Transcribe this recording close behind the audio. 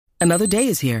Another day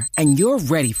is here, and you're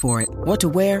ready for it. What to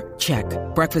wear? Check.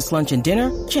 Breakfast, lunch, and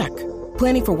dinner? Check.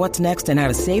 Planning for what's next and how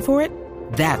to save for it?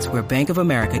 That's where Bank of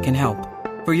America can help.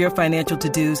 For your financial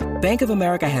to-dos, Bank of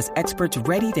America has experts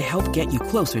ready to help get you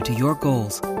closer to your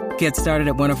goals. Get started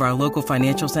at one of our local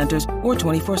financial centers or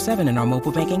 24/7 in our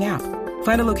mobile banking app.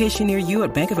 Find a location near you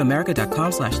at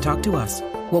bankofamerica.com/talktous.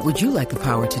 What would you like the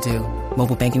power to do?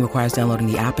 Mobile banking requires downloading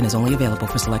the app and is only available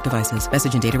for select devices.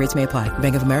 Message and data rates may apply.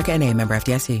 Bank of America N.A., member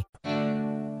FDIC.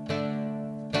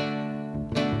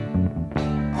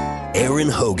 Aaron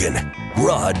Hogan,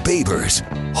 Rod Babers,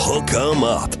 Hook 'em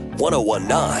Up,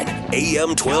 1019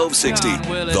 AM 1260,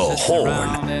 The Horn.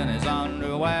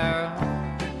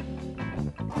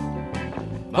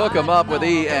 Hook 'em Up with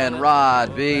E and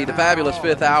Rod B. The fabulous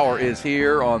fifth hour is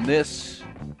here on this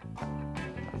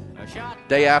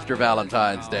day after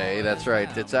Valentine's Day. That's right.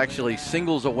 It's actually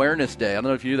Singles Awareness Day. I don't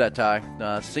know if you knew that,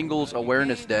 Ty. Singles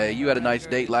Awareness Day. You had a nice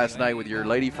date last night with your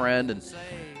lady friend and,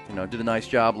 did a nice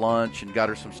job lunch and got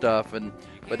her some stuff.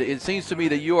 But it seems to me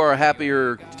that you are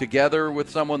happier together with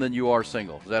someone than you are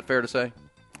single. Is that fair to say?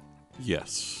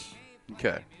 Yes.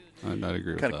 Okay. I'd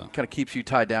agree with that. Kind of keeps you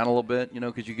tied down a little bit,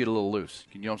 because you get a little loose.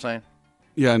 You know what I'm saying?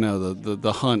 Yeah, I know.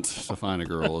 The hunt to find a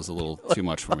girl is a little too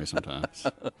much for me sometimes.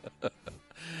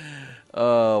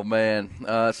 Oh, man.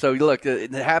 So, look,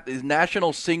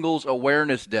 National Singles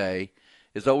Awareness Day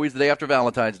is always the day after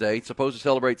Valentine's Day. It's supposed to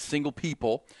celebrate single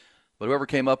people. But whoever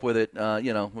came up with it,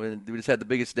 we just had the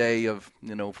biggest day of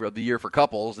the year for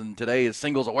couples, and today is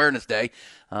Singles Awareness Day.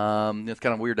 It's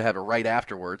kind of weird to have it right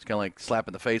afterwards, kind of like slap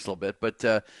in the face a little bit. But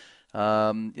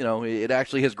it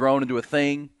actually has grown into a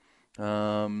thing.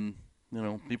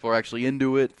 People are actually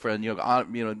into it.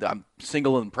 I'm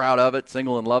single and proud of it,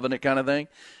 single and loving it, kind of thing,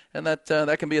 and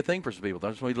that can be a thing for some people.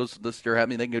 That's when you're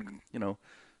happy, they can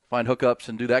find hookups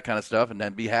and do that kind of stuff and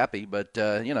then be happy. But,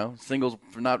 singles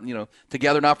for not,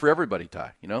 together, not for everybody,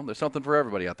 Ty. There's something for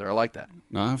everybody out there. I like that.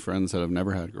 No, I have friends that have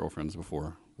never had girlfriends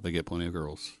before, but they get plenty of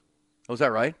girls. Oh, is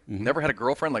that right? Mm-hmm. Never had a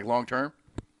girlfriend, like long term?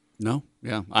 No.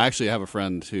 Yeah. I actually have a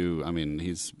friend who,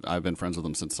 I've been friends with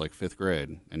him since like 5th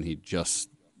grade, and he just,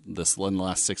 in the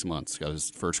last 6 months, got his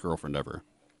first girlfriend ever.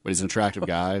 But he's an attractive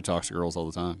guy, talks to girls all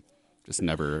the time. Just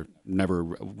never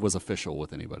was official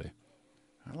with anybody.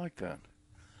 I like that.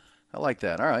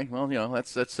 All right. Well,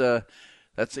 that's to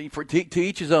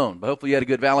each his own. But hopefully you had a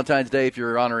good Valentine's Day. If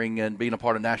you're honoring and being a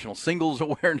part of National Singles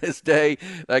Awareness Day,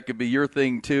 that could be your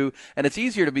thing too. And it's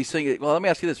easier to be single. Well, let me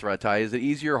ask you this, right, Ty? Is it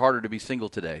easier or harder to be single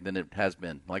today than it has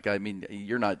been?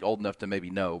 You're not old enough to maybe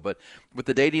know, but with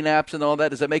the dating apps and all that,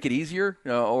 does that make it easier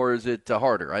or is it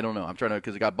harder? I don't know. I'm trying to,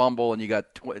 because you got Bumble and you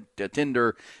got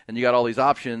Tinder and you got all these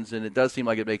options, and it does seem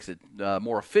like it makes it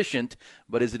more efficient.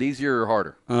 But is it easier or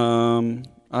harder?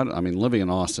 Living in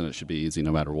Austin, it should be easy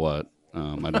no matter what.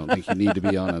 I don't think you need to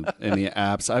be on any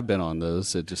apps. I've been on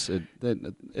those.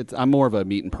 I'm more of a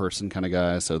meet in person kind of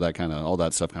guy, so that kind of all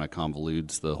that stuff kind of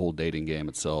convolutes the whole dating game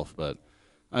itself. But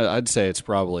I'd say it's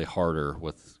probably harder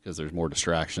because there's more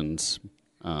distractions.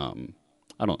 I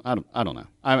don't know.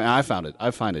 I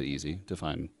find it easy to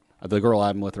find the girl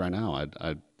I'm with right now.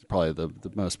 I probably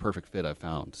the most perfect fit I've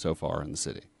found so far in the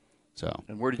city. So,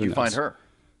 and where did you find her?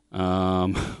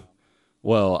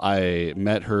 Well, I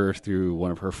met her through one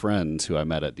of her friends who I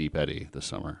met at Deep Eddy this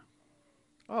summer.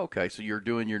 Oh, okay, so you're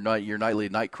doing your nightly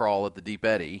night crawl at the Deep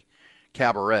Eddy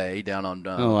Cabaret down on.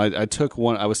 No, I took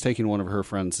one. I was taking one of her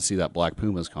friends to see that Black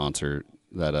Pumas concert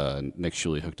that Nick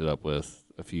Shuley hooked it up with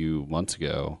a few months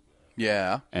ago.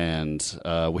 Yeah, and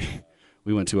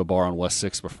we went to a bar on West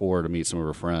 6 before to meet some of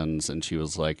her friends, and she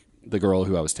was like, the girl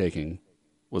who I was taking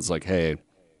was like, "Hey,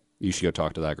 you should go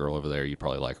talk to that girl over there. You'd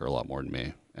probably like her a lot more than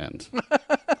me." And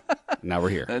now we're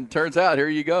here. And turns out, here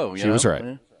you go. She was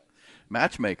right.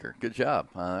 Matchmaker. Good job.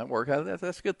 That worked.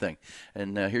 That's a good thing.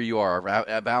 And here you are.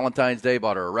 At Valentine's Day,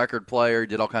 bought her a record player,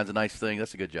 did all kinds of nice things.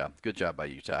 That's a good job. Good job by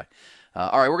you, Ty.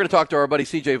 All right, we're going to talk to our buddy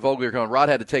C.J. Vogler. Rod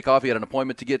had to take off. He had an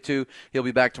appointment to get to. He'll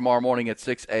be back tomorrow morning at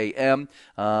 6 a.m.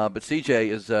 But C.J.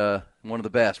 is one of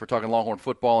the best. We're talking Longhorn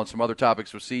football and some other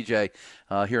topics with C.J.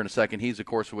 Here in a second. He's, of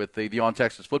course, with the On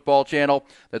Texas Football channel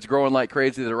that's growing like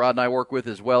crazy that Rod and I work with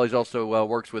as well. He's also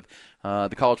works with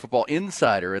the College Football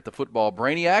Insider at the Football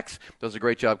Brainiacs. Does a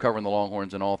great job covering the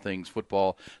Longhorns and all things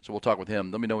football. So we'll talk with him.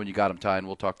 Let me know when you got him, Ty, and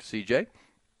we'll talk to C.J.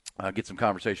 Get some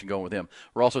conversation going with him.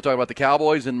 We're also talking about the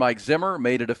Cowboys and Mike Zimmer.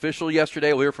 Made it official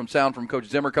yesterday. We'll hear from Coach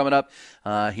Zimmer coming up.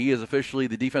 He is officially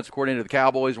the defensive coordinator of the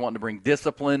Cowboys, wanting to bring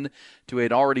discipline to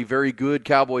an already very good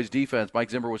Cowboys defense. Mike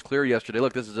Zimmer was clear yesterday.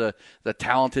 Look, this is a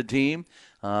talented team.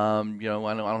 I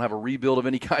don't have a rebuild of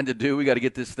any kind to do. We got to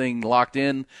get this thing locked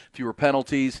in. Fewer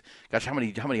penalties. Gosh, how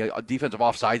many defensive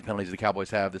offside penalties did the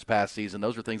Cowboys have this past season?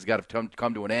 Those are things that got to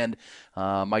come to an end.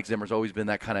 Mike Zimmer's always been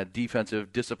that kind of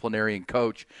defensive disciplinarian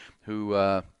coach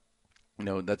who.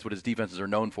 That's what his defenses are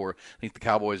known for. I think the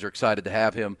Cowboys are excited to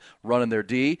have him running their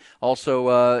D. Also,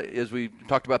 as we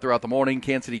talked about throughout the morning,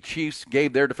 Kansas City Chiefs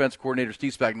gave their defensive coordinator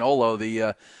Steve Spagnuolo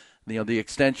the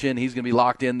extension. He's going to be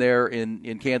locked in there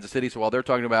in Kansas City. So while they're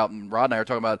talking about, and Rod and I are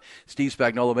talking about Steve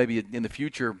Spagnuolo maybe in the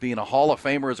future being a Hall of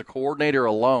Famer as a coordinator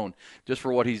alone, just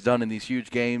for what he's done in these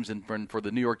huge games and for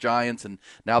the New York Giants and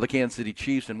now the Kansas City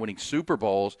Chiefs and winning Super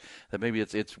Bowls, that maybe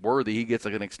it's worthy. He gets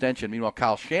an extension. Meanwhile,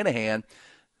 Kyle Shanahan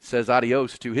says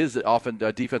adios to his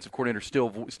defensive coordinator,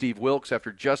 Steve Wilks,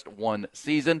 after just one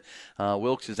season.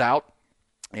 Wilks is out.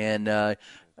 And I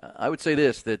would say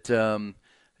this, that,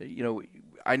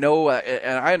 I know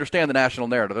and I understand the national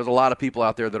narrative. There's a lot of people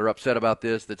out there that are upset about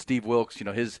this, that Steve Wilks,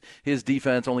 his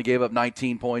defense only gave up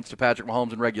 19 points to Patrick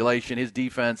Mahomes in regulation. His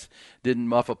defense didn't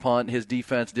muff a punt. His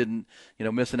defense didn't,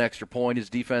 miss an extra point. His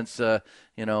defense, it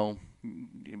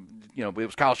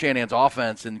was Kyle Shanahan's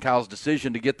offense and Kyle's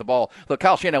decision to get the ball. Look,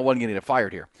 Kyle Shanahan wasn't going to get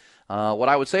fired here. What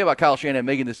I would say about Kyle Shanahan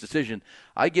making this decision,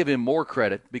 I give him more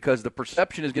credit because the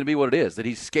perception is going to be what it is, that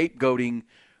he's scapegoating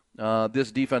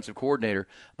this defensive coordinator.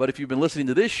 But if you've been listening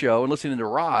to this show and listening to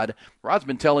Rod's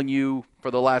been telling you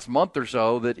for the last month or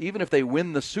so that even if they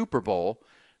win the Super Bowl,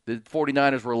 the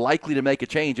 49ers were likely to make a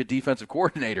change at defensive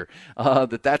coordinator.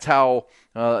 That's how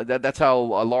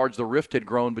large the rift had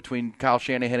grown between Kyle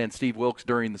Shanahan and Steve Wilks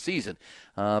during the season,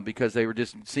 because they were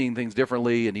just seeing things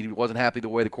differently, and he wasn't happy the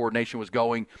way the coordination was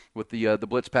going with the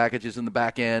blitz packages in the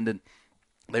back end, and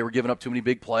they were giving up too many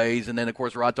big plays. And then, of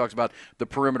course, Rod talks about the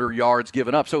perimeter yards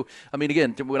given up. So,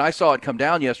 again, when I saw it come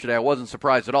down yesterday, I wasn't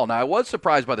surprised at all. Now, I was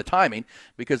surprised by the timing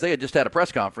because they had just had a press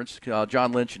conference,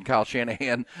 John Lynch and Kyle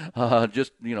Shanahan,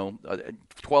 12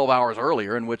 hours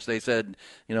earlier, in which they said,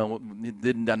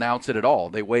 didn't announce it at all.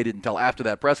 They waited until after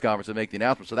that press conference to make the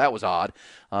announcement. So that was odd.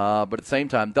 But at the same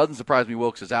time, doesn't surprise me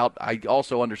Wilks is out. I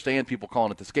also understand people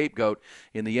calling it the scapegoat.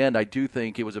 In the end, I do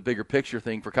think it was a bigger picture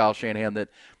thing for Kyle Shanahan that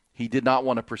he did not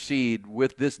want to proceed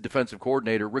with this defensive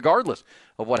coordinator, regardless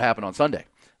of what happened on Sunday.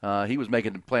 He was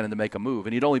planning to make a move,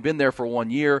 and he'd only been there for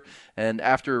 1 year. And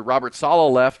after Robert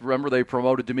Saleh left, remember they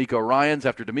promoted DeMeco Ryans.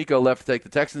 After DeMeco left to take the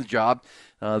Texans job,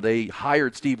 they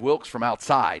hired Steve Wilks from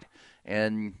outside,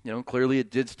 and clearly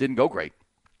it didn't go great,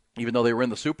 even though they were in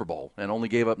the Super Bowl and only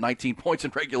gave up 19 points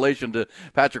in regulation to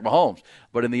Patrick Mahomes.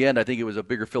 But in the end, I think it was a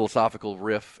bigger philosophical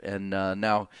riff, and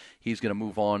now he's going to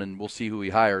move on, and we'll see who he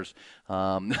hires.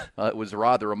 It was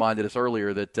Rod that reminded us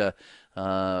earlier that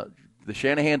the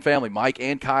Shanahan family, Mike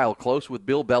and Kyle, close with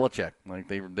Bill Belichick. Like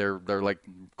they're like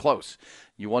close.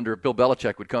 You wonder if Bill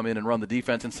Belichick would come in and run the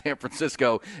defense in San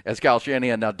Francisco as Kyle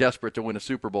Shanahan now desperate to win a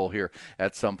Super Bowl here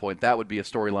at some point. That would be a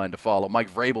storyline to follow.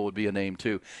 Mike Vrabel would be a name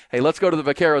too. Hey, let's go to the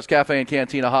Vaqueros Cafe and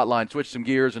Cantina hotline, switch some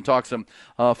gears, and talk some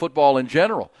football in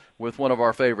general with one of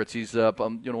our favorites. He's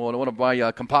one of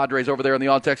my compadres over there on the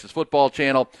On Texas Football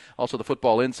Channel, also the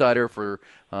Football Insider for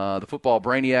the Football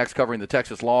Brainiacs covering the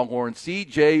Texas Longhorns,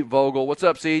 C.J. Vogel. What's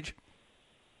up, Siege?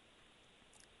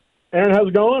 Aaron, how's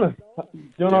it going?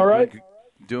 Doing all right?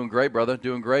 Doing great, brother.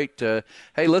 Doing great.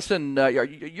 Hey, listen,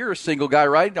 you're a single guy,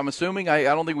 right? I'm assuming. I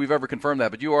don't think we've ever confirmed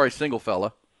that, but you are a single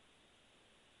fella.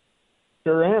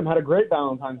 Sure am. Had a great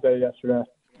Valentine's Day yesterday.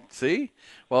 See?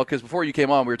 Well, because before you came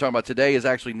on, we were talking about today is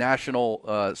actually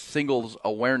National Singles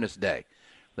Awareness Day.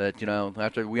 That,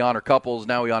 after we honor couples,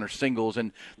 now we honor singles.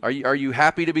 And are you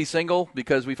happy to be single?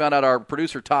 Because we found out our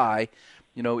producer, Ty,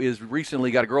 is recently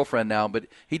got a girlfriend now, but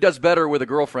he does better with a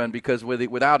girlfriend because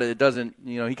without it doesn't,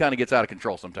 he kind of gets out of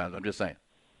control sometimes. I'm just saying.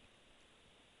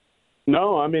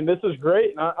 No, this is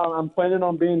great. I'm planning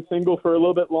on being single for a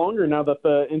little bit longer now that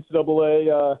the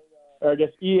NCAA, or I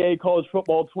guess EA College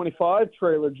Football 25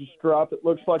 trailer just dropped. It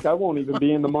looks like I won't even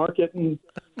be in the market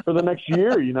for the next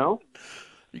year,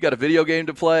 You got a video game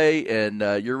to play, and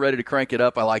you're ready to crank it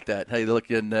up. I like that. Hey, look,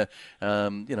 and you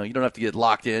don't have to get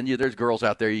locked in. There's girls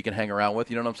out there you can hang around with.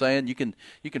 You know what I'm saying? You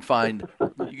can find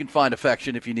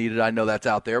affection if you need it. I know that's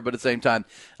out there, but at the same time,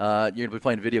 you're gonna be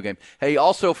playing a video game. Hey,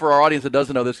 also for our audience that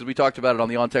doesn't know this, because we talked about it on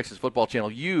the On Texas Football Channel,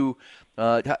 you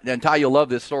and Ty, you'll love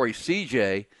this story.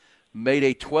 CJ made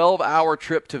a 12-hour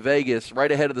trip to Vegas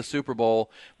right ahead of the Super Bowl,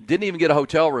 didn't even get a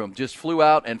hotel room, just flew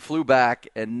out and flew back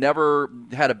and never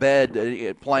had a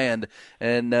bed planned.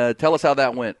 And tell us how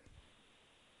that went.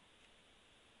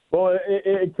 Well,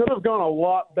 it could have gone a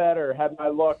lot better had my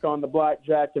luck on the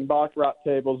blackjack and baccarat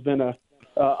tables been a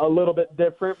little bit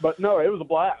different. But, no, it was a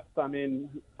blast.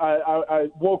 I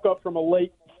woke up from a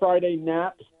late Friday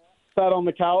nap sat on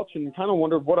the couch and kind of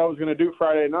wondered what I was going to do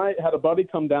Friday night. Had a buddy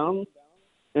come down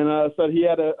and said he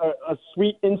had a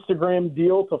sweet Instagram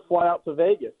deal to fly out to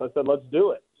Vegas. I said, let's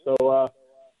do it. So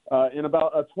in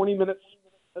about a 20-minute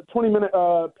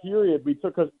period,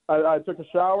 I took a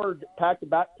shower, packed a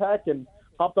backpack, and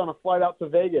hopped on a flight out to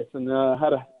Vegas, and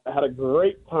had a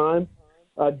great time.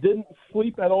 Didn't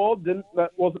sleep at all.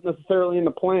 That wasn't necessarily in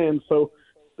the plan. So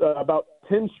about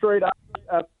 10 straight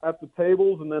hours at the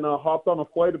tables, and then hopped on a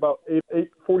flight about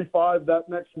 8:45 that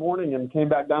next morning, and came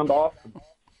back down to Austin.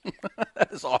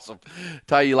 That is awesome.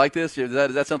 Ty, you like this? Is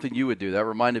that something you would do? That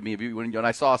reminded me of you when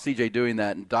I saw CJ doing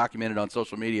that and documented on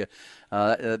social media.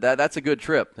 That's a good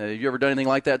trip. Have you ever done anything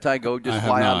like that, Ty? Go just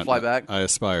fly out and fly back? I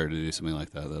aspire to do something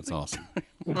like that. That's awesome.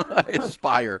 I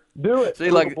aspire. Do it. See,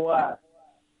 it's like, a blast.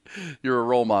 You're a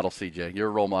role model, CJ. You're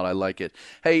a role model. I like it.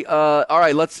 Hey, all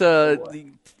right, let's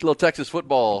little Texas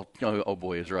football. Oh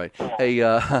boy, is right. Hey,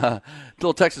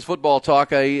 little Texas football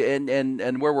talk.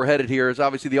 And where we're headed here is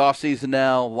obviously the off season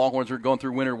now. Longhorns are going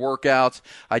through winter workouts.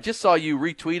 I just saw you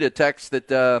retweet a text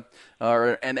that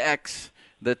or an X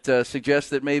that suggests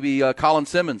that maybe Colin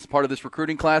Simmons, part of this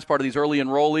recruiting class, part of these early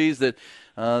enrollees, that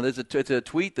it's a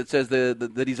tweet that says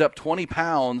that he's up 20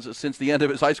 pounds since the end of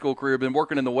his high school career, been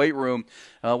working in the weight room.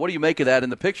 What do you make of that?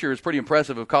 And the picture is pretty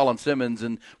impressive of Colin Simmons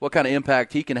and what kind of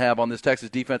impact he can have on this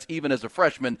Texas defense, even as a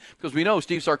freshman, because we know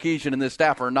Steve Sarkisian and this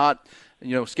staff are not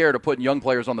scared of putting young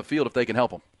players on the field if they can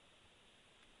help them.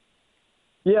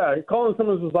 Yeah, Colin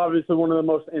Simmons was obviously one of the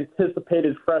most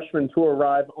anticipated freshmen to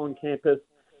arrive on campus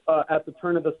at the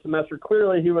turn of the semester.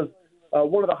 Clearly, he was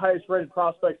one of the highest-rated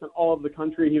prospects in all of the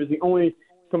country. He was the only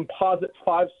composite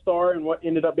five-star in what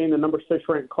ended up being the number 6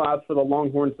 ranked class for the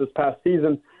Longhorns this past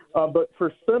season. But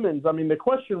for Simmons, I mean, the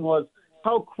question was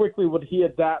how quickly would he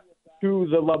adapt to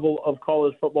the level of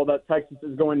college football that Texas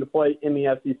is going to play in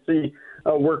the SEC.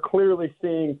 We're clearly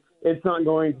seeing it's not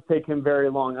going to take him very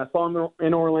long. I saw him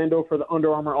in Orlando for the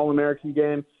Under Armour All-American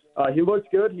game. He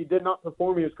looked good. He did not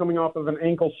perform. He was coming off of an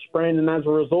ankle sprain, and as a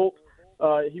result,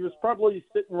 he was probably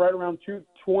sitting right around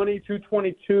 220,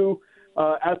 222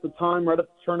 at the time, right at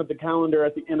the turn of the calendar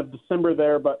at the end of December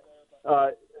there. But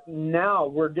now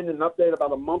we're getting an update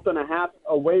about a month and a half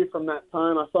away from that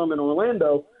time. I saw him in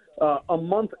Orlando. A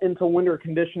month into winter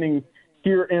conditioning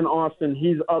here in Austin,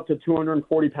 he's up to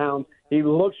 240 pounds. He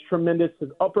looks tremendous. His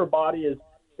upper body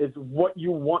is what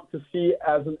you want to see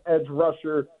as an edge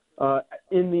rusher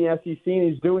in the SEC,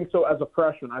 and he's doing so as a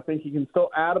freshman. I think he can still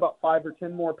add about 5 or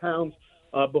 10 more pounds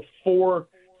before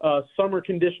summer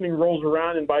conditioning rolls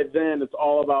around, and by then it's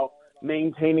all about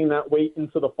maintaining that weight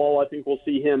into the fall. I think we'll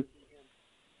see him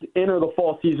enter the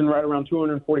fall season right around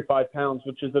 245 pounds,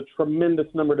 which is a tremendous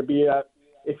number to be at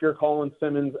if you're Colin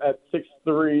Simmons at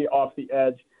 6'3" off the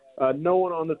edge. No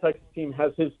one on the Texas team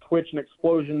has his twitch and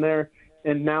explosion there,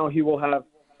 and now he will have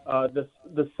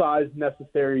the size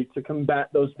necessary to combat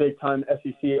those big-time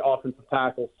SEC offensive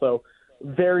tackles. So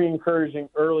very encouraging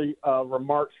early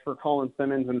remarks for Colin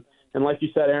Simmons. And like you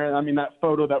said, Aaron, I mean, that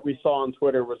photo that we saw on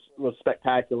Twitter was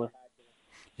spectacular.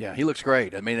 Yeah, he looks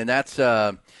great. I mean, and that's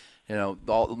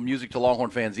all music to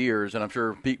Longhorn fans' ears, and I'm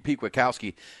sure Pete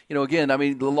Kwiatkowski. Again, I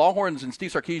mean, the Longhorns and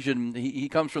Steve Sarkisian, he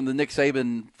comes from the Nick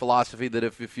Saban philosophy that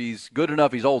if he's good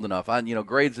enough, he's old enough.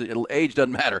 Grades, age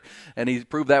doesn't matter, and he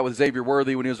proved that with Xavier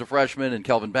Worthy when he was a freshman, and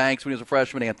Kelvin Banks when he was a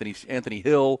freshman, Anthony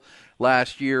Hill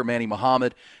last year, Manny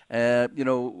Muhammad.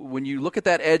 When you look at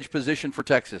that edge position for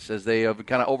Texas, as they have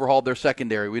kind of overhauled their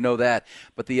secondary, we know that.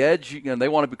 But the edge, they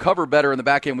want to cover better in the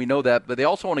back end, we know that. But they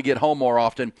also want to get home more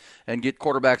often and get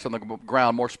quarterbacks on the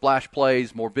ground, more splash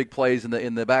plays, more big plays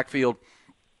in the backfield.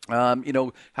 How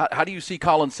do you see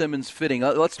Colin Simmons fitting?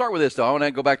 Let's start with this, though. I want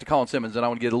to go back to Colin Simmons, and I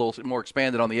want to get a little more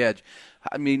expanded on the edge.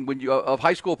 I mean, when of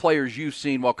high school players you've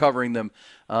seen while covering them,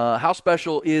 how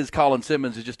special is Colin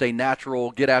Simmons as just a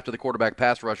natural get-after-the-quarterback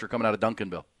pass rusher coming out of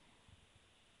Duncanville?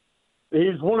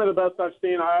 He's one of the best I've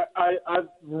seen. I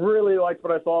really liked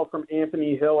what I saw from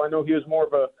Anthony Hill. I know he was more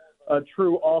of a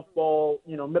true off-ball,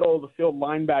 middle-of-the-field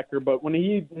linebacker, but when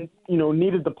he,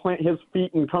 needed to plant his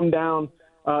feet and come down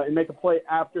and make a play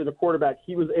after the quarterback,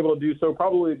 he was able to do so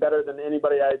probably better than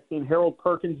anybody I had seen. Harold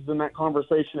Perkins is in that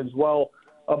conversation as well.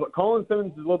 But Colin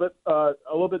Simmons is a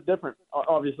little bit different,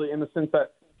 obviously, in the sense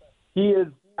that he is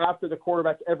after the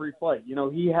quarterback every play.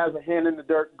 He has a hand in the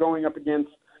dirt going up against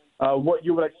what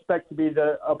you would expect to be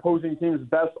the opposing team's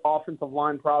best offensive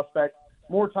line prospect,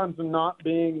 more times than not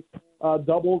being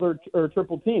doubled or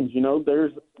triple teams.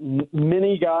 There's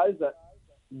many guys that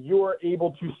you are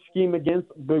able to scheme against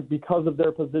because of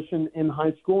their position in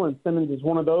high school, and Simmons is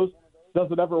one of those. Does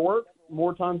it ever work?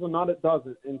 More times than not, it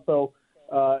doesn't. And so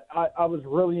I was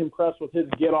really impressed with his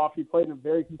get-off. He played in a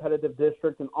very competitive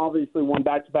district and obviously won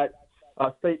back-to-back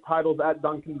state titles at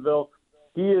Duncanville.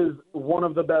 He is one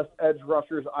of the best edge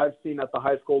rushers I've seen at the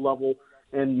high school level.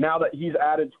 And now that he's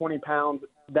added 20 pounds,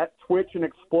 that twitch and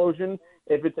explosion,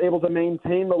 if it's able to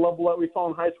maintain the level that we saw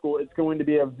in high school, it's going to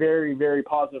be a very, very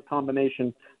positive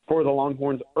combination for the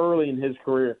Longhorns early in his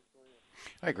career.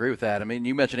 I agree with that. I mean,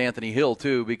 you mentioned Anthony Hill,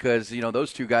 too, because,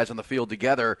 those two guys on the field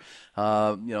together,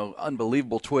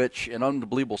 unbelievable twitch and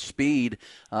unbelievable speed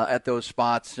at those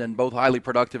spots, and both highly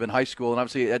productive in high school. And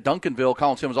obviously at Duncanville,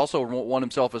 Colin Simmons also won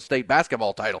himself a state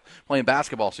basketball title playing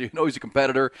basketball. So he's a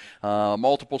competitor,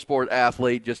 multiple sport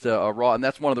athlete, just a raw. And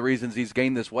that's one of the reasons he's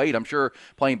gained this weight. I'm sure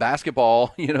playing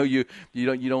basketball, you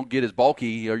don't get as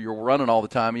bulky, or you're running all the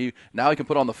time. Now he can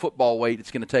put on the football weight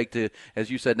it's going to take to, as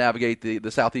you said, navigate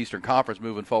the Southeastern Conference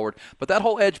moving forward. But that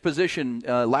whole edge position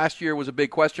last year was a big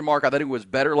question mark. I think it was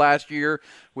better last year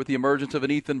with the emergence of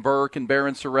an Ethan Burke and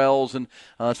Barron Sorrells and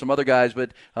some other guys.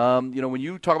 But, when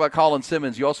you talk about Colin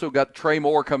Simmons, you also got Trey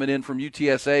Moore coming in from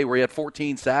UTSA, where he had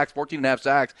 14 and a half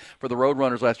sacks for the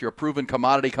Roadrunners last year, a proven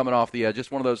commodity coming off the edge,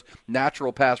 just one of those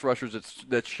natural pass rushers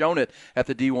that's shown it at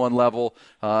the D1 level.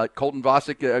 Colton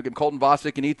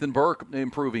Vosick and Ethan Burke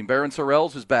improving. Barron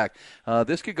Sorrells is back.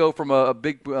 This could go from a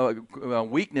big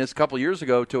weakness a couple years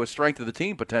ago to a strength of the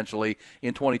team potentially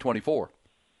in 2024.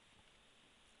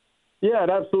 Yeah, it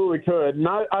absolutely could.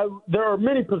 There are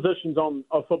many positions on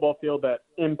a football field that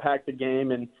impact the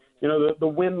game, and the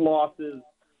win-losses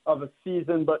of a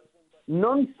season, but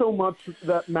none so much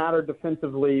that matter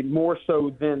defensively, more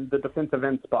so than the defensive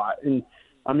end spot. And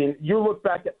I mean, you look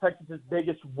back at Texas's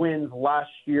biggest wins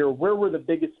last year. Where were the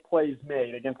biggest plays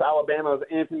made? Against Alabama, it was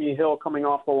Anthony Hill coming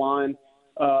off the line,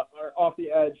 or off the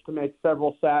edge to make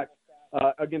several sacks.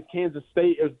 Against Kansas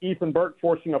State, it was Ethan Burke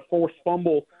forcing a forced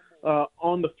fumble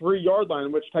on the 3-yard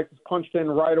line, which Texas punched in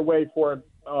right away for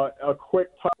a quick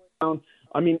touchdown.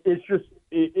 I mean, it's just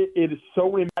it is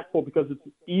so impactful because it's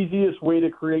the easiest way to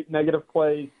create negative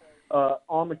plays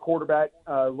on the quarterback,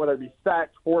 whether it be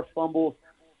sacks, forced fumbles,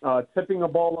 tipping a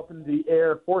ball up into the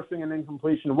air, forcing an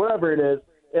incompletion, whatever it is.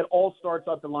 It all starts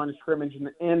at the line of scrimmage, and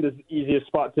the end is the easiest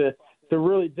spot to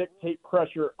really dictate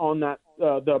pressure on that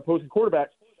the opposing quarterbacks.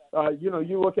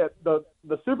 You look at the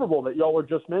Super Bowl that y'all were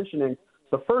just mentioning.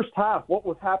 The first half, what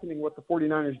was happening with the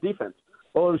 49ers defense?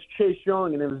 Well, it was Chase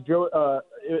Young and it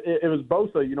was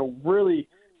Bosa, really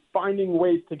finding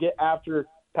ways to get after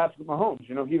Patrick Mahomes.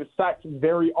 He was sacked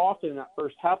very often in that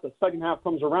first half. The second half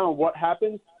comes around. What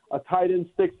happens? A tight end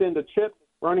sticks into chip,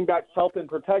 running backs help in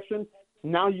protection.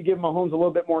 Now you give Mahomes a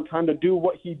little bit more time to do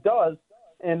what he does,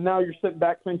 and now you're sitting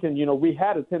back thinking, we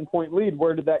had a 10-point lead.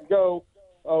 Where did that go?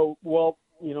 Oh, well,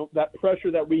 that pressure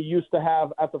that we used to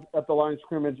have at the line of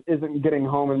scrimmage isn't getting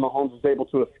home, and Mahomes is able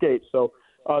to escape. So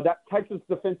that Texas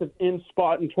defensive end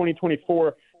spot in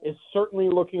 2024 is certainly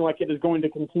looking like it is going to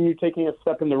continue taking a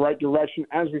step in the right direction,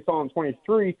 as we saw in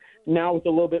 23, now with a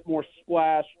little bit more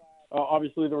splash.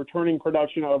 Obviously, the returning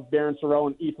production of Barron Sorrell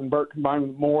and Ethan Burke combined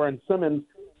with Moore and Simmons,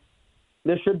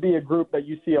 this should be a group that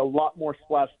you see a lot more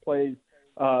splash plays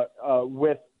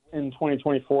with in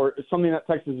 2024. It's something that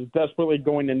Texas is desperately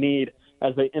going to need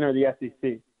as they enter the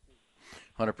SEC.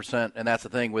 100%, and that's the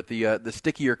thing with the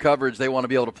stickier coverage. They want to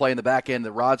be able to play in the back end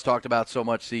that Rod's talked about so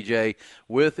much, CJ,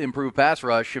 with improved pass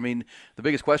rush. I mean, the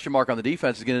biggest question mark on the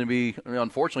defense is going to be,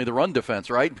 unfortunately, the run defense,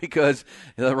 right? Because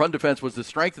the run defense was the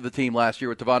strength of the team last year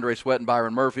with Devondre Sweat and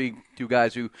Byron Murphy, two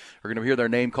guys who are going to hear their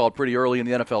name called pretty early in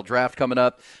the NFL draft coming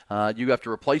up. You have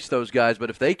to replace those guys, but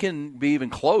if they can be even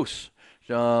close,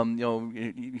 of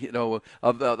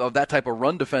that type of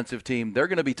run defensive team, they're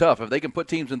going to be tough. If they can put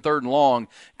teams in third and long,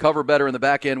 cover better in the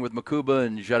back end with Makuba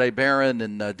and Jahdae Barron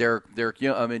and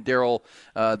Daryl,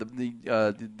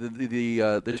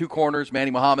 the two corners,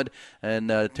 Manny Muhammad and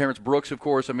Terrence Brooks, of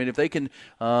course. I mean, if they can,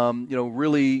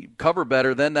 really cover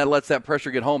better, then that lets that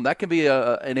pressure get home. That can be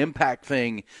an impact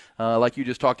thing, like you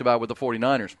just talked about with the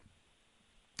 49ers.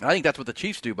 I think that's what the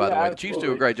Chiefs do, by the way. The Chiefs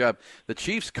do a great job. The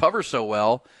Chiefs cover so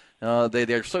well.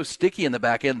 They're so sticky in the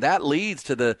back end. That leads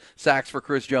to the sacks for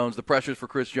Chris Jones, the pressures for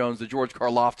Chris Jones, the George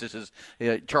Karlaftis,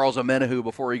 Charles Omenihu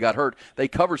before he got hurt. They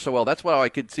cover so well. That's why I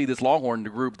could see this Longhorn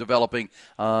group developing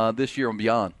this year and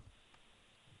beyond.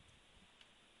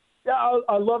 Yeah,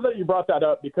 I love that you brought that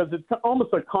up because it's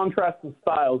almost a contrast in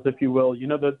styles, if you will.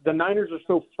 The Niners are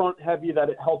so front-heavy that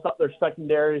it helps out their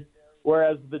secondary,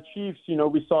 whereas the Chiefs,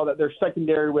 we saw that their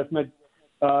secondary with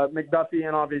McDuffie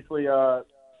and obviously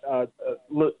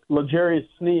L'Jarius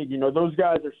Sneed, those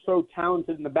guys are so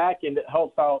talented in the back end. It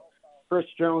helps out Chris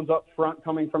Jones up front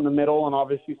coming from the middle and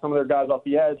obviously some of their guys off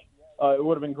the edge. It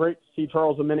would have been great to see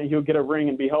Charles Omenihu get a ring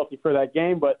and be healthy for that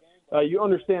game, but you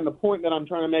understand the point that I'm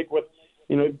trying to make with,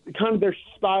 kind of their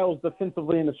styles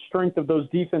defensively and the strength of those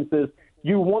defenses.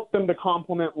 You want them to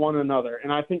complement one another.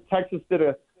 And I think Texas did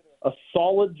a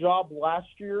solid job last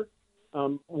year,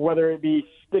 whether it be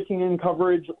sticking in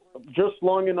coverage just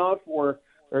long enough or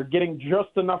getting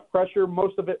just enough pressure,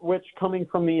 most of it which coming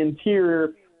from the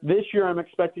interior. This year I'm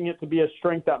expecting it to be a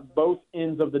strength at both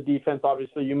ends of the defense.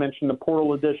 Obviously, you mentioned the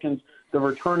portal additions, the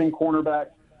returning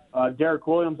cornerbacks. Derek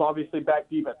Williams obviously back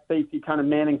deep at safety, kind of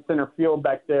manning center field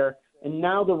back there. And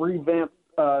now the revamped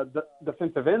the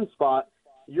defensive end spot,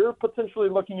 you're potentially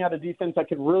looking at a defense that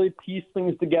could really piece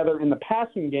things together in the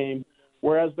passing game,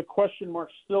 whereas the question mark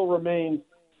still remains,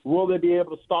 will they be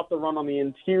able to stop the run on the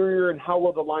interior, and how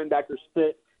will the linebackers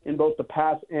fit in both the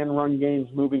pass and run games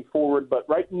moving forward? But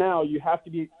right now you have to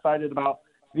be excited about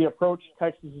the approach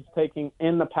Texas is taking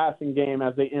in the passing game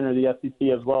as they enter the SEC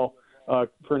as well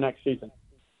for next season.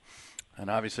 And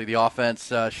obviously, the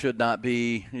offense should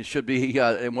be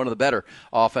one of the better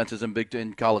offenses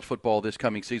in college football this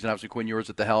coming season. Obviously, Quinn Ewers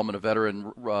at the helm and a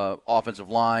veteran offensive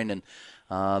line, and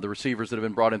the receivers that have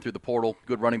been brought in through the portal,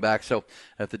 good running backs. So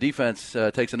if the defense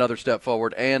takes another step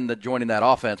forward and joining that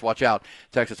offense, watch out.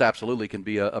 Texas absolutely can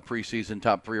be a preseason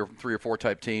top three or four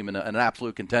type team and an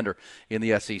absolute contender in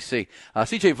the SEC.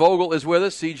 CJ Vogel is with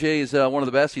us. CJ is one of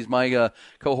the best. He's my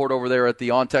cohort over there at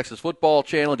the On Texas Football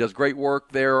channel. He does great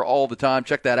work there all the time.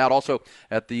 Check that out. Also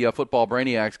at the Football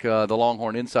Brainiacs, the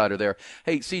Longhorn Insider there.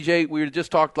 Hey, CJ, we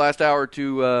just talked last hour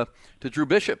to Drew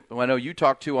Bishop, who I know you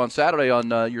talked to on Saturday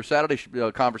on your Saturday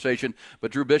conversation.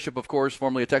 But Drew Bishop, of course,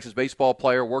 formerly a Texas baseball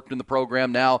player, worked in the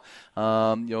program now,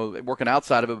 working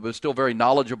outside of it, but still very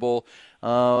knowledgeable.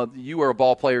 You were a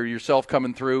ball player yourself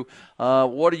coming through.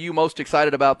 What are you most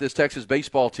excited about this Texas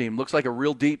baseball team? Looks like a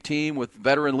real deep team with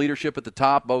veteran leadership at the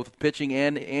top, both pitching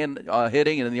and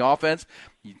hitting, and in the offense.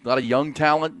 A lot of young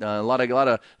talent, a lot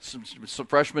of some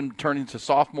freshmen turning to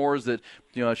sophomores that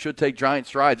should take giant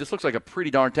strides. This looks like a pretty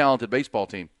darn talented baseball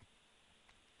team.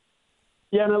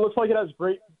 Yeah, and it looks like it has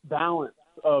great balance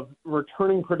of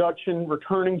returning production,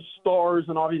 returning stars,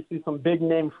 and obviously some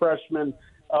big-name freshmen.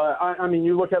 I mean,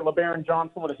 you look at LeBaron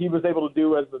Johnson, what he was able to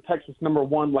do as the Texas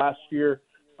 #1 last year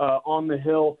on the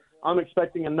Hill. I'm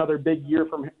expecting another big year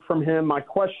from him. My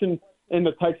question in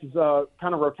the Texas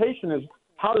kind of rotation is,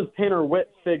 how does Tanner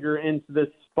Witt figure into this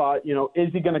spot?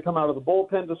 Is he going to come out of the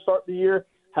bullpen to start the year?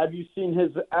 Have you seen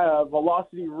his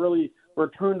velocity really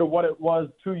return to what it was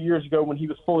 2 years ago when he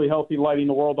was fully healthy, lighting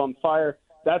the world on fire?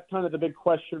 That's kind of the big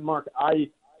question mark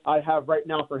I have right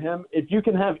now for him. If you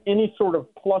can have any sort of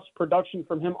plus production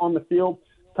from him on the field,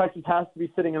 Texas has to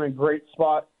be sitting in a great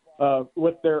spot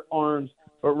with their arms.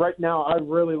 But right now, I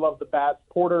really love the bats.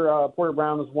 Porter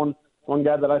Brown is one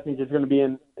guy that I think is going to be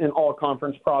an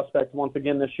all-conference prospect once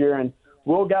again this year. And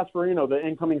Will Gasparino, the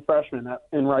incoming freshman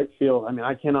in right field. I mean,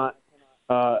 I cannot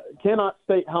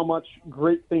state how much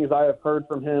great things I have heard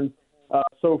from him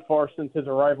so far since his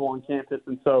arrival on campus.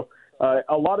 And so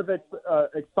a lot of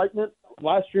excitement.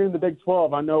 Last year in the Big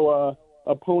 12, I know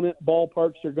opponent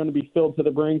ballparks are going to be filled to the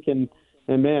brink, and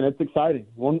man, it's exciting.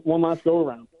 One last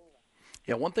go-around.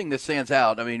 Yeah, one thing that stands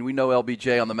out, I mean, we know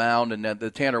LBJ on the mound, and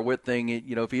the Tanner Witt thing,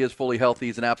 if he is fully healthy,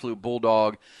 he's an absolute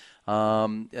bulldog.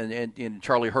 And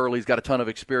Charlie Hurley's got a ton of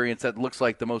experience. That looks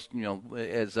like the most,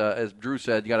 as Drew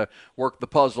said, you got to work the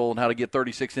puzzle and how to get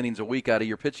 36 innings a week out of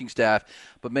your pitching staff.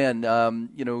 But man,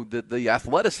 the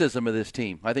athleticism of this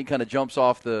team, I think, kind of jumps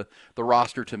off the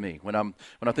roster to me when I'm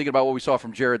thinking about what we saw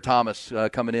from Jared Thomas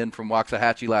coming in from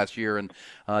Waxahachie last year, and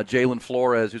Jalen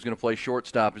Flores, who's going to play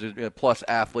shortstop, is a plus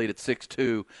athlete at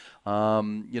 6'2".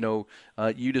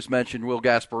 You just mentioned Will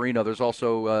Gasparino. There's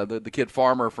also the kid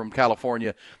Farmer from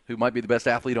California, who might be the best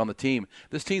athlete on the team.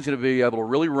 This team's going to be able to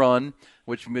really run,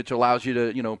 which allows you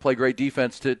to play great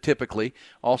defense typically.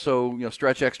 Also,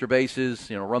 stretch extra bases,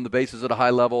 run the bases at a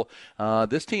high level.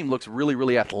 This team looks really,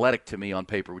 really athletic to me on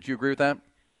paper. Would you agree with that?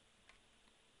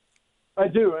 I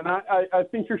do, and I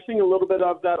think you're seeing a little bit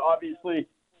of that, obviously,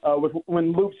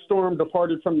 when Luke Storm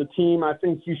departed from the team. I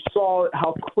think you saw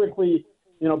how quickly,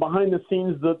 behind the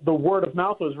scenes, the word of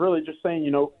mouth was really just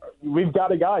saying, we've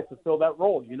got a guy to fill that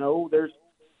role.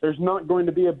 There's not going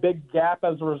to be a big gap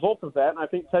as a result of that. And I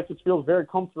think Texas feels very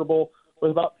comfortable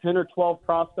with about 10 or 12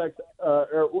 prospects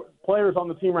or players on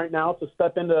the team right now to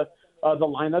step into the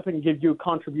lineup and give you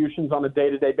contributions on a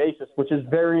day-to-day basis, which is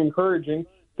very encouraging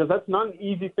because that's not an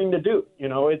easy thing to do.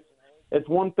 It's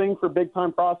one thing for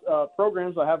big-time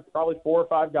programs that have probably 4 or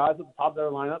 5 guys at the top of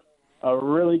their lineup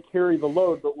really carry the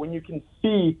load. But when you can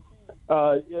see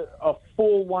a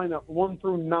full lineup, 1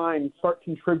 through 9, start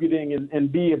contributing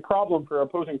and be a problem for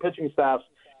opposing pitching staffs,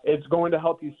 it's going to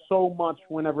help you so much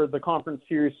whenever the conference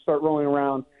series start rolling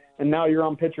around and now you're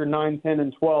on pitcher 9, 10,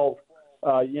 and 12,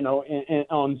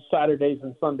 on Saturdays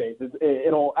and Sundays.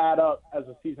 It'll add up as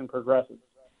the season progresses.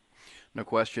 No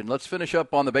question. Let's finish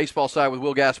up on the baseball side with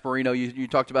Will Gasparino. You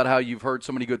talked about how you've heard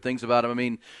so many good things about him. I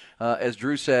mean, as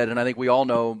Drew said, and I think we all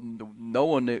know, no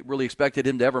one really expected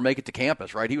him to ever make it to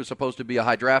campus, right? He was supposed to be a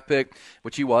high draft pick,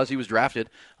 which he was. He was drafted,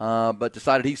 but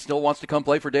decided he still wants to come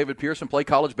play for David Pierce and play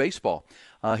college baseball.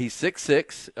 He's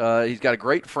 6'6". He's got a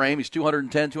great frame. He's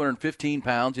 210, 215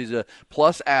 pounds. He's a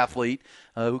plus athlete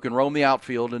who can roam the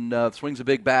outfield and swings a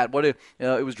big bat.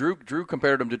 It was Drew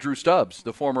compared him to Drew Stubbs,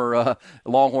 the former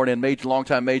Longhorn and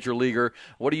longtime major leaguer.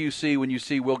 What do you see when you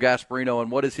see Will Gasparino, and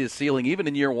what is his ceiling even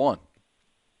in year one?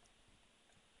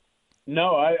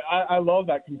 No, I love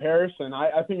that comparison.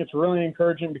 I think it's really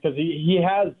encouraging because he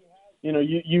has,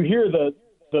 you hear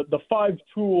the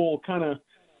five-tool kind of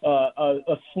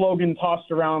a slogan tossed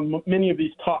around many of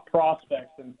these top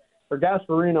prospects. And for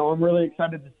Gasparino, I'm really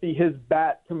excited to see his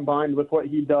bat combined with what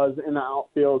he does in the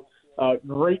outfield.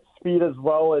 Great speed as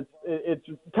well. It's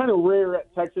kind of rare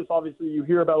at Texas. Obviously, you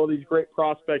hear about all these great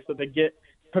prospects that they get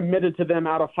committed to them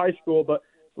out of high school, but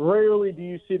rarely do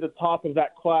you see the top of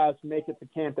that class make it to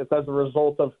campus as a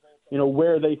result of,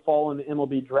 where they fall in the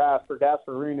MLB draft. For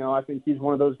Gasparino, I think he's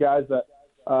one of those guys that,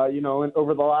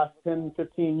 over the last 10,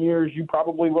 15 years, you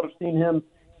probably would have seen him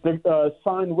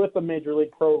signed with a major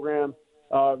league program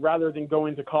rather than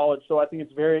going to college. So I think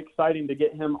it's very exciting to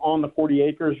get him on the 40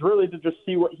 acres, really to just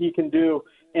see what he can do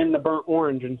in the burnt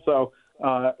orange. And so,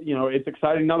 it's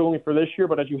exciting not only for this year,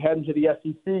 but as you head into the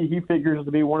SEC, he figures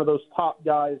to be one of those top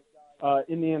guys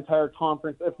in the entire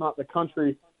conference, if not the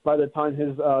country, by the time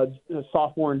his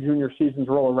sophomore and junior seasons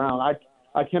roll around.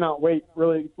 I cannot wait.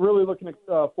 Really looking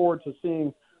forward to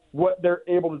seeing what they're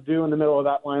able to do in the middle of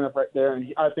that lineup right there.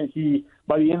 And I think he,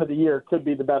 by the end of the year, could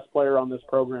be the best player on this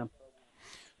program.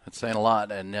 That's saying a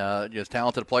lot, and just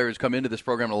talented players come into this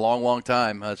program in a long, long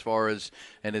time. As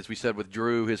we said with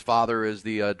Drew, his father is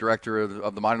the director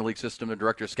of the minor league system, the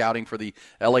director of scouting for the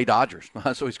L.A. Dodgers.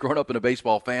 So he's grown up in a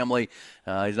baseball family.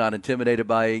 He's not intimidated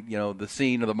by the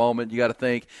scene or the moment. You got to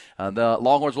think the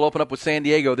Longhorns will open up with San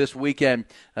Diego this weekend.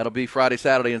 That'll be Friday,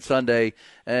 Saturday, and Sunday.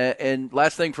 And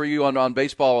last thing for you on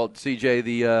baseball,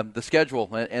 CJ, the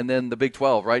schedule, and then the Big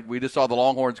 12. Right? We just saw the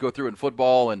Longhorns go through it in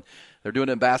football, and they're doing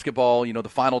it in basketball. The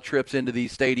final trips into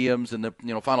these stadiums and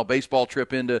the final baseball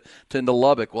trip into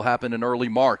Lubbock will happen in early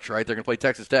March, right? They're going to play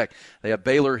Texas Tech. They have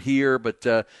Baylor here, but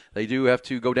they do have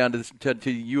to go down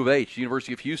to U of H,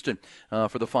 University of Houston,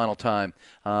 for the final time.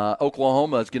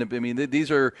 Oklahoma is going to be.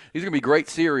 These are going to be great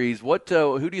series. Who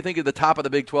do you think at the top of the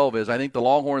Big 12 is? I think the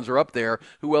Longhorns are up there.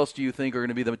 Who else do you think are going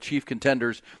to be the chief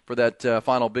contenders for that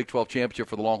final Big 12 championship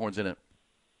for the Longhorns in it?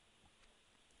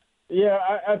 Yeah,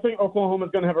 I think Oklahoma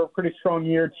is going to have a pretty strong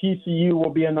year. TCU will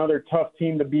be another tough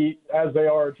team to beat, as they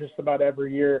are just about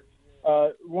every year.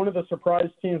 One of the surprise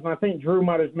teams, and I think Drew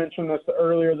might have mentioned this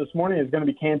earlier this morning, is going to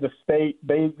be Kansas State.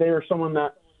 They are someone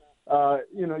that,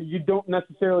 you don't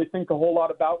necessarily think a whole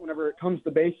lot about whenever it comes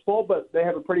to baseball, but they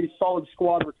have a pretty solid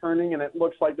squad returning, and it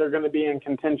looks like they're going to be in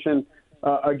contention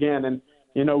again. And,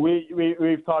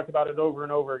 we've talked about it over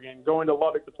and over again. Going to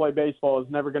Lubbock to play baseball is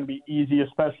never going to be easy,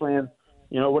 especially in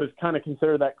what is kind of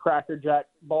considered that Cracker Jack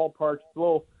ballpark. It's a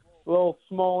little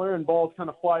smaller, and balls kind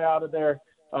of fly out of there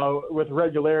with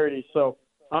regularity. So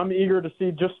I'm eager to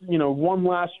see just, one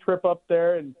last trip up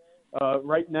there. And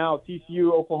right now,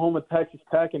 TCU, Oklahoma, Texas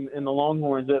Tech, and the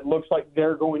Longhorns, it looks like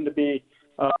they're going to be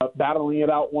battling it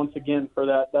out once again for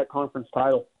that conference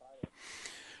title.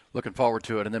 Looking forward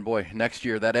to it. And then, boy, next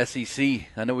year, that SEC,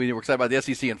 I know we were excited about the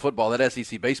SEC in football. That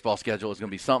SEC baseball schedule is going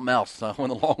to be something else when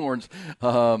the Longhorns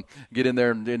get in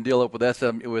there and deal up with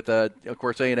of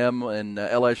course, A&M and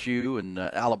LSU and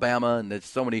Alabama. And there's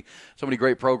so many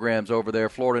great programs over there.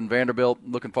 Florida and Vanderbilt.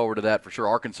 Looking forward to that for sure.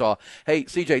 Arkansas. Hey,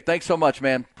 CJ, thanks so much,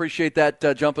 man. Appreciate that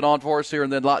jumping on for us here.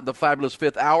 And then the fabulous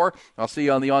fifth hour. I'll see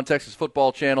you on the On Texas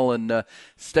Football channel. And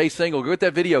stay single. Go get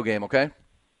that video game, okay?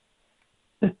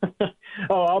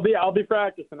 Oh, I'll be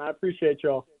practicing. I appreciate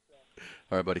y'all.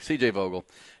 All right, buddy. CJ Vogel.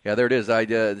 Yeah, there it is.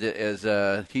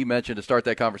 As he mentioned to start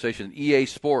that conversation, EA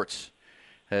Sports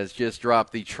has just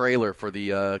dropped the trailer for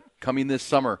the coming this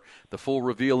summer, the full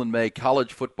reveal in May,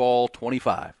 College Football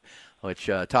 25, which,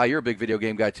 Ty, you're a big video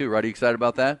game guy too, right? Are you excited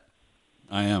about that?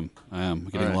 I am.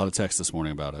 Getting a lot of text this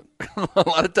morning about it. A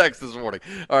lot of text this morning.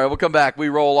 All right, we'll come back. We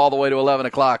roll all the way to 11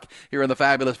 o'clock here in the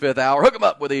fabulous fifth hour. Hook 'em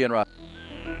up with Ian Ross.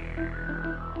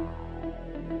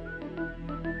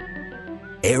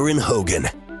 Aaron Hogan,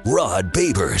 Rod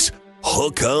Babers,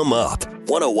 Hook 'em Up,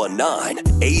 1019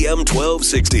 AM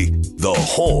 1260, The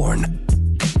Horn.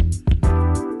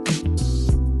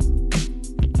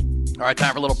 All right,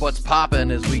 time for a little Butts Poppin'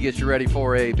 as we get you ready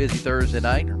for a busy Thursday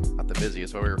night. Not the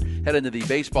busiest, but we're heading to the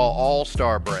baseball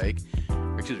all-star break.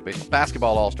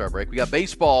 Basketball all-star break. We got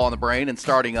baseball on the brain and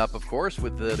starting up, of course,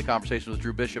 with the conversation with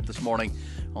Drew Bishop this morning.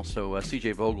 Also,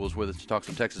 C.J. Vogel is with us to talk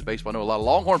some Texas baseball. I know a lot of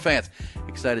Longhorn fans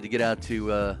excited to get out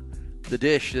to the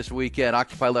Dish this weekend.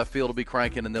 Occupy Left Field will be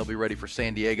cranking, and they'll be ready for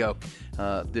San Diego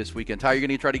this weekend. Ty, you're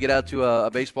going to try to get out to a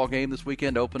baseball game this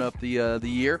weekend to open up the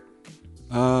year?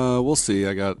 We'll see.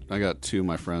 I got two of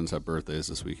my friends have birthdays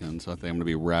this weekend, so I think I'm going to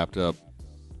be wrapped up,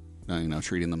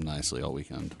 treating them nicely all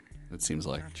weekend. It seems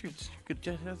like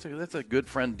that's a good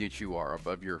friend that you are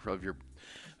of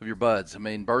your buds. I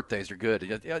mean, birthdays are good.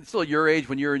 It's still your age.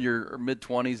 When you're in your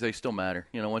mid-20s, they still matter.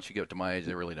 Once you get to my age,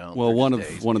 they really don't. Well, one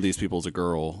of these people is a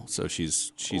girl, so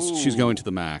she's going to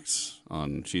the max.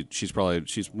 She's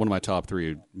one of my top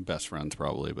 3 best friends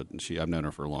probably, but I've known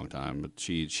her for a long time. But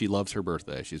she loves her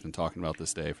birthday. She's been talking about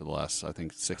this day for the last, I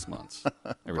think, 6 months.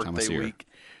 Every time I see her.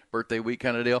 Birthday week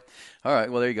kind of deal. All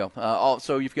right, well, there you go.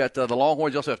 So you've got the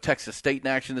Longhorns. You also have Texas State in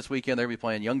action this weekend. They'll be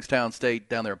playing Youngstown State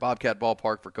down there at Bobcat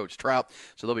Ballpark for Coach Trout.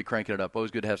 So they'll be cranking it up.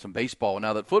 Always good to have some baseball.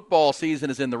 Now that football season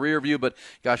is in the rear view, but,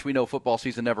 gosh, we know football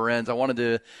season never ends. I wanted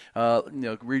to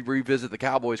revisit the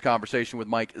Cowboys conversation with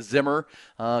Mike Zimmer.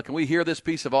 Can we hear this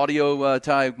piece of audio,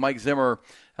 Ty? Mike Zimmer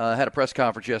had a press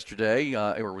conference yesterday,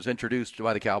 or was introduced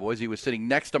by the Cowboys. He was sitting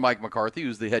next to Mike McCarthy,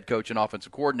 who's the head coach and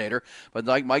offensive coordinator. But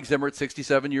like Mike Zimmer at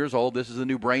 67 years old, this is the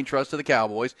new brain trust of the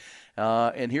Cowboys.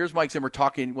 And here's Mike Zimmer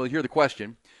talking. Well, hear the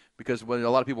question, because a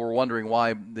lot of people were wondering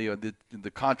why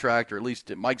the contract, or at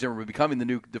least Mike Zimmer becoming the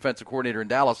new defensive coordinator in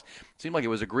Dallas, seemed like it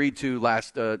was agreed to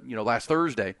last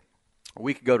Thursday. A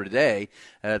week ago today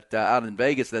out in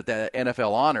Vegas, that the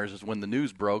NFL honors is when the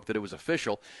news broke that it was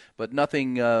official, but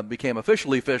nothing became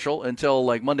officially official until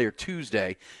like Monday or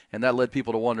Tuesday, and that led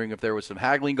people to wondering if there was some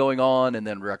haggling going on. And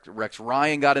then Rex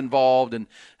Ryan got involved and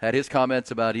had his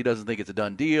comments about he doesn't think it's a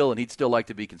done deal and he'd still like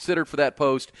to be considered for that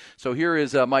post. So here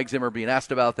is Mike Zimmer being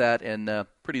asked about that, and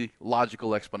pretty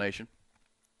logical explanation.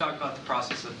 Talk about the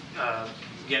process of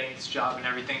getting this job and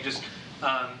everything. Just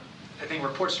I think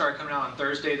reports started coming out on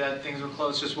Thursday that things were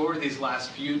closed. Just what were these last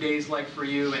few days like for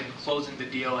you in closing the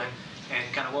deal, and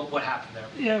kind of what happened there?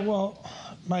 Yeah, well,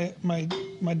 my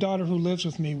daughter who lives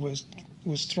with me was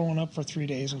throwing up for 3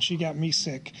 days, and she got me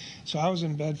sick. So I was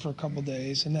in bed for a couple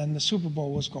days, and then the Super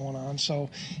Bowl was going on. So,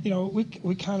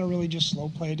 we kind of really just slow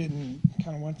played it and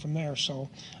kind of went from there. So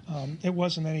it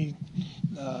wasn't any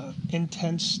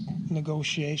intense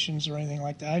negotiations or anything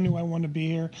like that. I knew I wanted to be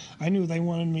here. I knew they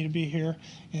wanted me to be here.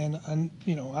 And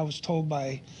I was told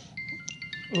by,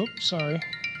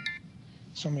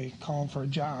 somebody calling for a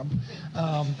job.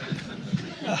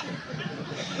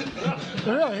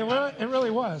 It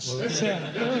really was. Yeah,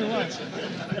 it really was.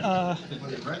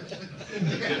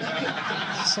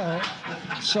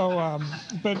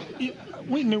 But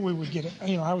we knew we would get it.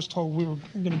 I was told we were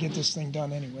going to get this thing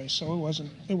done anyway, so it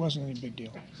wasn't any big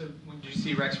deal. So did you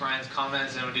see Rex Ryan's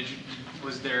comments, and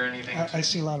was there anything? I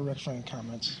see a lot of Rex Ryan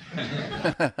comments.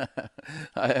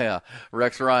 Yeah,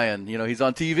 Rex Ryan. He's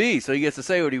on TV, so he gets to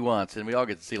say what he wants, and we all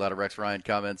get to see a lot of Rex Ryan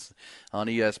comments on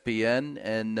ESPN,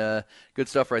 and good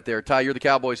stuff right there. Ty, you're the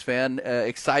Cowboys fan.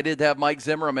 Excited to have Mike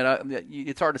Zimmer. I mean,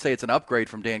 it's hard to say it's an upgrade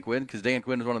from Dan Quinn, because Dan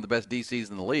Quinn is one of the best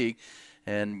DCs in the league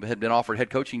and had been offered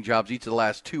head coaching jobs each of the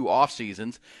last 2 off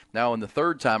seasons. Now in the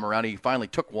third time around, he finally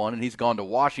took one, and he's gone to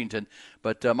Washington.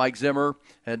 But Mike Zimmer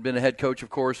had been a head coach,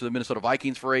 of course, of the Minnesota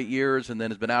Vikings for 8 years, and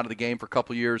then has been out of the game for a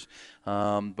couple years.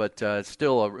 But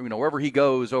still, wherever he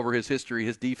goes over his history,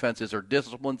 his defenses are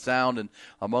disciplined, sound, and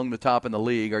among the top in the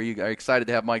league. Are you excited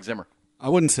to have Mike Zimmer? I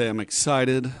wouldn't say I'm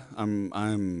excited.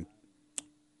 I'm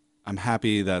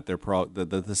happy that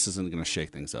that this isn't going to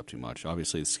shake things up too much.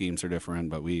 Obviously, the schemes are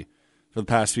different, but for the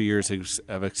past few years,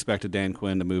 have expected Dan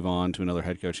Quinn to move on to another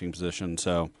head coaching position.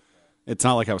 So it's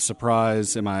not like I was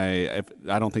surprised. I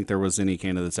don't think there was any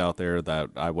candidates out there that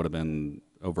I would have been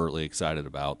overtly excited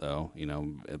about, though.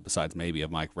 Besides maybe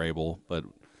of Mike Vrabel, but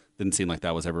didn't seem like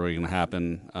that was ever going to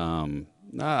happen.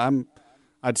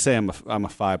 I'd say I'm a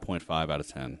 5.5 out of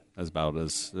 10. That's about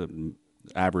as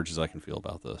average as I can feel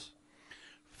about this.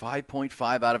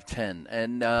 5.5 out of 10.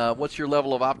 And what's your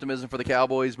level of optimism for the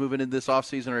Cowboys moving into this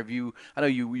offseason? Or I know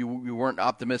you weren't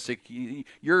optimistic.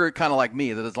 You're kind of like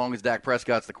me, that as long as Dak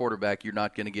Prescott's the quarterback, you're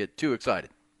not going to get too excited.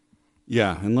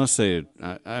 Yeah, unless I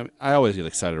always get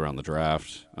excited around the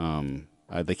draft.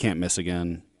 They can't miss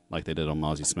again like they did on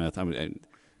Mozzie Smith. I mean,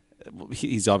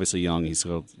 he's obviously young. He's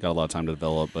got a lot of time to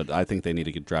develop, but I think they need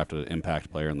to draft an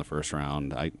impact player in the first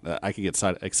round. I could get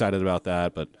excited about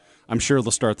that, but I'm sure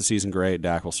they'll start the season great.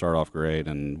 Dak will start off great,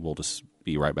 and we'll just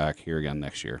be right back here again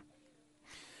next year.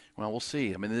 Well, we'll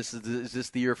see. I mean, is this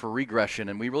the year for regression?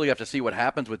 And we really have to see what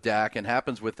happens with Dak and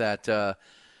happens with that, they're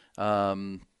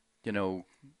going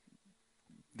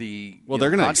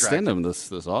to extend him this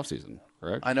offseason,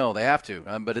 correct? I know they have to,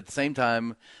 but at the same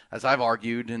time, as I've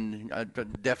argued, and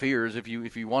deaf ears, if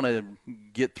you want to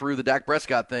get through the Dak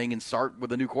Prescott thing and start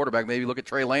with a new quarterback, maybe look at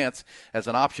Trey Lance as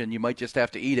an option. You might just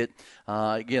have to eat it.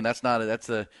 Again,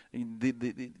 to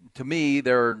me,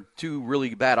 there are two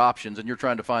really bad options, and you're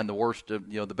trying to find the worst,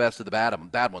 the best of the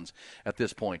bad ones at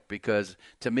this point. Because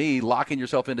to me, locking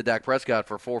yourself into Dak Prescott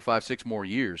for 4, 5, 6 more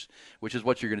years, which is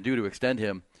what you're going to do to extend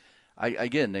him. I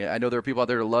know there are people out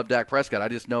there who love Dak Prescott. I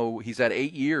just know he's had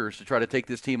 8 years to try to take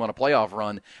this team on a playoff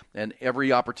run, and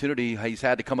every opportunity he's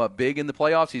had to come up big in the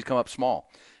playoffs, he's come up small.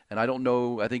 And I don't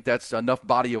know. I think that's enough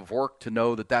body of work to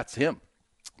know that that's him.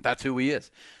 That's who he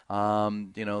is.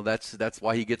 That's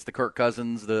why he gets the Kirk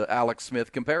Cousins, the Alex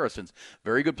Smith comparisons.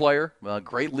 Very good player,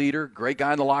 great leader, great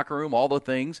guy in the locker room, all the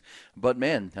things. But,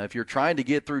 man, if you're trying to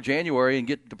get through January and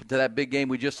get to that big game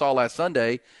we just saw last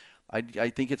Sunday, I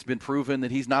think it's been proven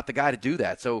that he's not the guy to do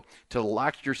that. So to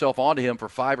lock yourself onto him for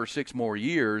 5 or 6 more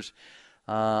years,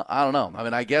 I don't know. I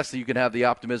mean, I guess you can have the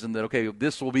optimism that, okay,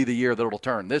 this will be the year that it'll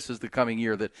turn. This is the coming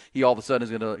year that he all of a sudden is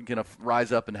going to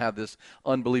rise up and have this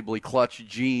unbelievably clutch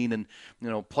gene and,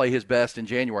 play his best in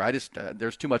January.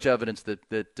 There's too much evidence that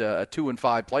a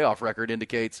 2-5 playoff record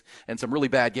indicates, and some really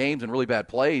bad games and really bad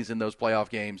plays in those playoff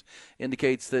games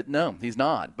indicates that, no, he's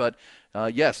not. But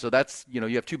yes, so that's, you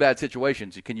have two bad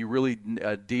situations. Can you really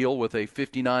deal with a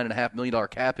 $59.5 million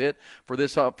cap hit for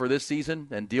this season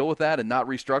and deal with that and not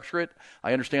restructure it?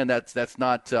 I understand that's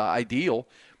not ideal,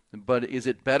 but is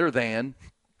it better than,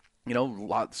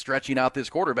 stretching out this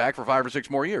quarterback for 5 or 6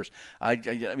 more years? I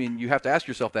mean, you have to ask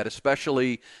yourself that,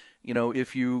 especially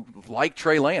if you like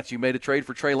Trey Lance. You made a trade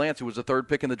for Trey Lance, who was the 3rd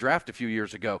pick in the draft a few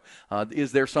years ago.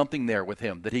 Is there something there with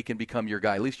him that he can become your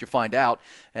guy? At least you find out.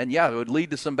 And, yeah, it would lead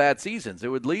to some bad seasons. It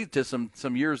would lead to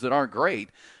some years that aren't great.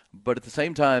 But at the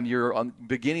same time, you're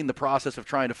beginning the process of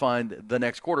trying to find the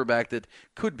next quarterback that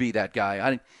could be that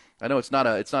guy. I know it's not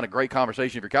a great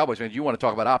conversation if you're Cowboys fans. You want to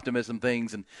talk about optimism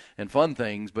things and fun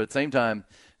things, but at the same time,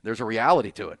 there's a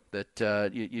reality to it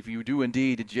that if you do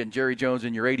indeed, Jerry Jones,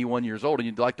 and you're 81 years old and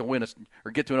you'd like to win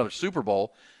or get to another Super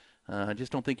Bowl, I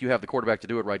just don't think you have the quarterback to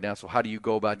do it right now. So how do you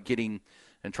go about getting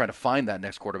and trying to find that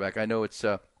next quarterback? I know it's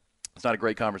not a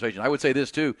great conversation. I would say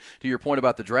this, too, to your point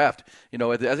about the draft.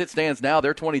 As it stands now,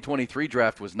 their 2023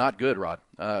 draft was not good,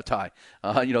 Ty.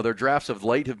 Their drafts of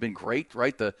late have been great,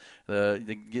 right? The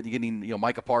getting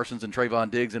Micah Parsons and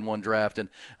Trayvon Diggs in one draft and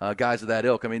guys of that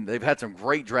ilk. I mean, they've had some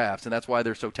great drafts, and that's why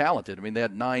they're so talented. I mean, they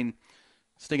had 9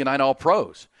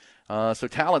 All-Pros. So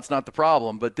talent's not the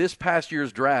problem. But this past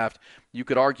year's draft, you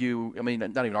could argue, I mean,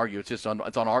 not even argue, it's just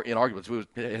inarguable.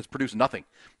 It has produced nothing.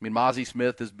 I mean, Mozzie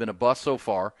Smith has been a bust so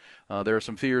far. There are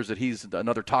some fears that he's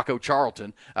another Taco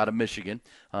Charlton out of Michigan.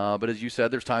 But as you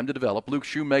said, there's time to develop. Luke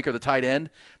Shoemaker, the tight end,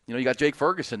 you got Jake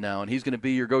Ferguson now, and he's going to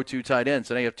be your go-to tight end.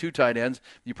 So now you have 2 tight ends.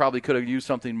 You probably could have used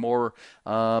something more,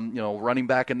 running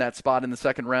back in that spot in the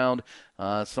second round,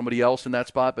 somebody else in that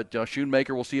spot. But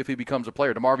Shoemaker, we'll see if he becomes a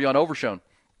player. DeMarvion Overshown.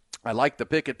 I like the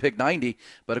pick at pick 90,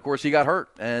 but of course he got hurt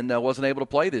and wasn't able to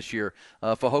play this year.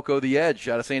 Fahoko the Edge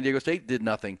out of San Diego State did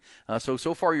nothing.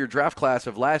 So far your draft class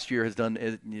of last year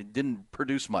didn't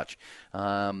produce much.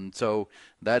 So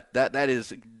that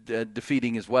is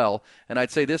defeating as well. And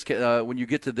I'd say this when you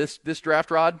get to this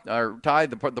draft, Rod or Ty,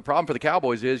 the problem for the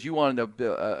Cowboys is you want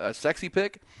a sexy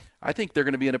pick. I think they're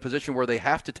going to be in a position where they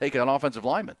have to take an offensive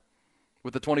lineman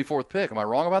with the 24th pick. Am I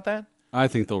wrong about that? I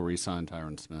think they'll re-sign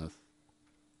Tyron Smith.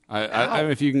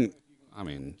 If you can, I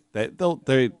mean, they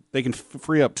can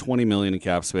free up $20 million in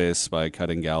cap space by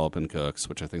cutting Gallup and Cooks,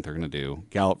 which I think they're going to do.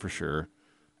 Gallup for sure.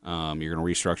 You're going to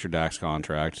restructure Dak's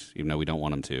contract, even though we don't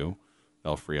want him to.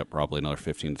 They'll free up probably another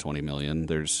 $15 to $20 million.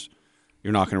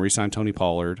 You're not going to re-sign Tony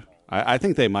Pollard. I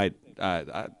think they might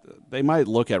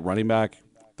look at running back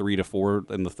 3 to 4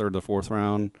 in the 3rd to 4th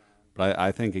round, but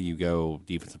I think you go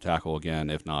defensive tackle again,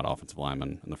 if not offensive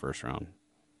lineman in the 1st round.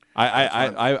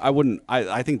 I wouldn't.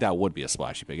 I think that would be a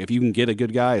splashy pick if you can get a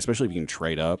good guy, especially if you can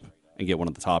trade up and get one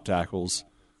of the top tackles.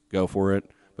 Go for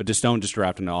it, but don't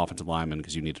draft an offensive lineman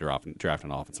because you need to draft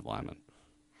an offensive lineman.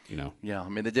 Yeah, I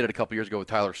mean they did it a couple years ago with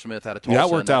Tyler Smith out of Tulsa. Yeah,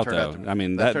 that worked out though.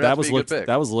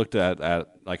 That was looked at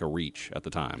like a reach at the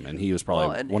time, and he was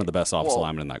probably one of the best offensive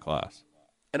linemen in that class.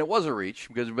 And it was a reach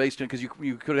because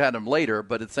you could have had him later,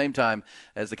 but at the same time,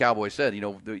 as the Cowboys said,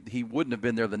 he wouldn't have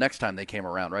been there the next time they came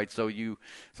around, right? So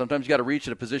sometimes you got to reach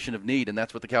at a position of need, and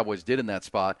that's what the Cowboys did in that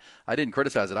spot. I didn't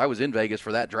criticize it. I was in Vegas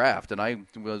for that draft, and I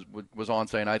was on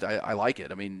saying I like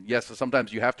it. I mean, yes,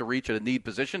 sometimes you have to reach at a need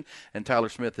position, and Tyler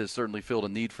Smith has certainly filled a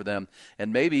need for them.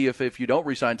 And maybe if you don't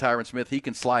re-sign Tyron Smith, he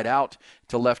can slide out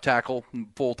to left tackle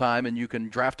full time, and you can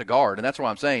draft a guard. And that's what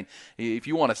I'm saying. If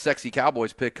you want a sexy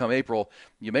Cowboys pick come April,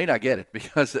 you may not get it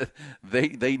because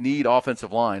they need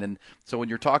offensive line. And so when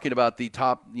you're talking about the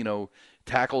top,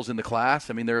 tackles in the class,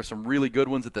 I mean, there are some really good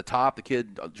ones at the top. The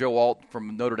kid, Joe Alt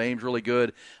from Notre Dame's really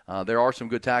good. There are some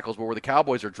good tackles, but where the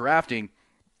Cowboys are drafting,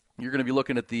 you're going to be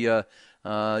looking at the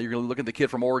kid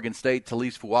from Oregon State,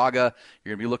 Talise Fuaga.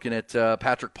 You're going to be looking at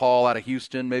Patrick Paul out of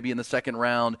Houston, maybe in the second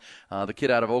round. The kid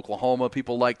out of Oklahoma,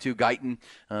 people like too, Guyton.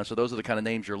 So those are the kind of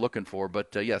names you're looking for.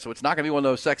 But, so it's not going to be one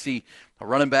of those sexy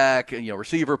running back,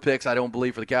 receiver picks, I don't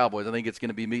believe, for the Cowboys. I think it's going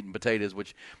to be meat and potatoes,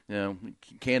 which,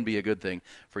 can be a good thing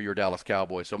for your Dallas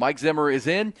Cowboys. So Mike Zimmer is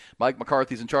in. Mike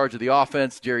McCarthy's in charge of the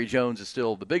offense. Jerry Jones is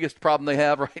still the biggest problem they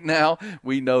have right now.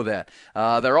 We know that.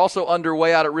 They're also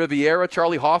underway out at Riviera.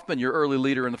 Charlie Hoffman, your early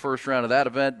leader in the first round of that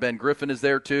event. Ben Griffin is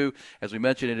there too. As we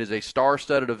mentioned, it is a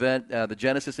star-studded event, the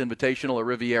Genesis Invitational at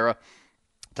Riviera.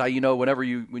 Ty,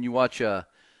 when you watch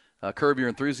Curb Your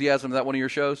Enthusiasm, is that one of your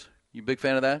shows? You a big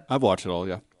fan of that? I've watched it all,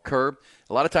 yeah. Curb.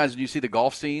 A lot of times when you see the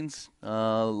golf scenes,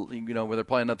 where they're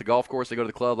playing at the golf course, they go to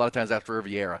the club. A lot of times after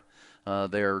Riviera,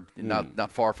 they're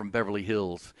not far from Beverly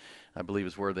Hills, I believe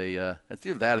is where they it's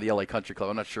either that or the L.A. Country Club.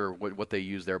 I'm not sure what they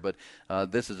use there, but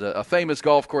this is a famous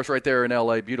golf course right there in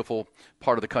L.A., beautiful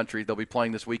part of the country. They'll be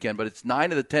playing this weekend, but it's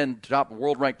 9 of the 10 top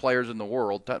world-ranked players in the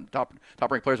world,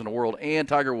 top-ranked players in the world, and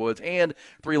Tiger Woods and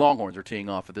 3 Longhorns are teeing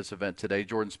off at this event today.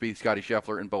 Jordan Spieth, Scotty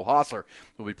Scheffler, and Bo Hossler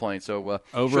will be playing, so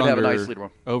should have a nice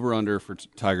leader. Over-under for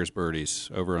Tiger's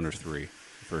birdies, over-under 3,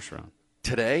 first round.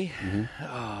 Today?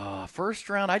 First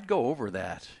round, I'd go over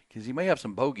that because he may have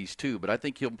some bogeys too, but I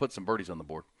think he'll put some birdies on the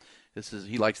board.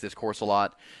 He likes this course a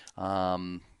lot.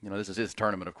 This is his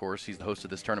tournament, of course. He's the host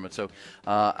of this tournament, so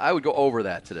I would go over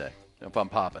that today if I'm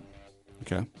popping.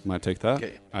 Okay, might take that.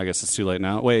 Okay. I guess it's too late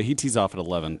now. Wait, he tees off at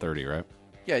 11:30, right?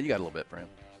 Yeah, you got a little bit for him.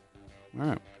 All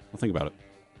right, I'll think about it.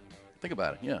 Think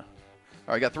about it, yeah.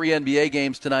 All right, got 3 NBA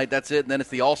games tonight. That's it, and then it's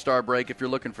the All-Star break if you're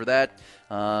looking for that.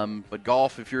 But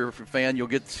golf, if you're a fan, you'll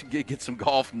get some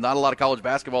golf. Not a lot of college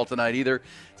basketball tonight either.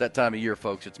 It's that time of year,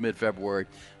 folks. It's mid-February.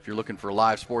 If you're looking for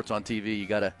live sports on TV, you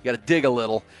gotta dig a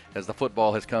little as the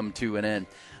football has come to an end.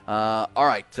 All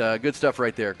right, good stuff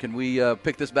right there. Can we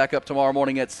pick this back up tomorrow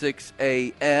morning at 6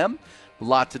 a.m.? A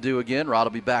lot to do again. Rod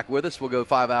will be back with us. We'll go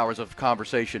 5 hours of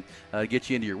conversation to get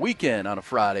you into your weekend on a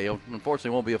Friday. Unfortunately,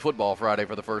 it won't be a football Friday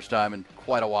for the first time in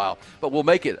quite a while. But we'll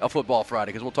make it a football Friday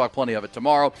because we'll talk plenty of it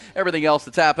tomorrow. Everything else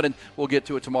that's happening, we'll get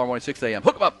to it tomorrow morning, 6 a.m.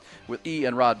 Hook 'em up with E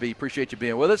and Rod B. Appreciate you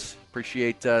being with us.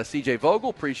 Appreciate C.J. Vogel.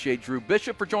 Appreciate Drew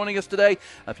Bishop for joining us today.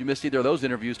 If you missed either of those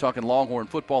interviews talking Longhorn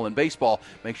football and baseball,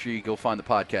 make sure you go find the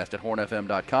podcast at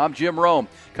hornfm.com. Jim Rome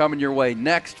coming your way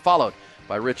next, followed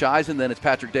by Rich Eisen. Then it's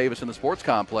Patrick Davis in the Sports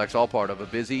Complex, all part of a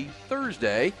busy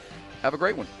Thursday. Have a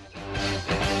great one.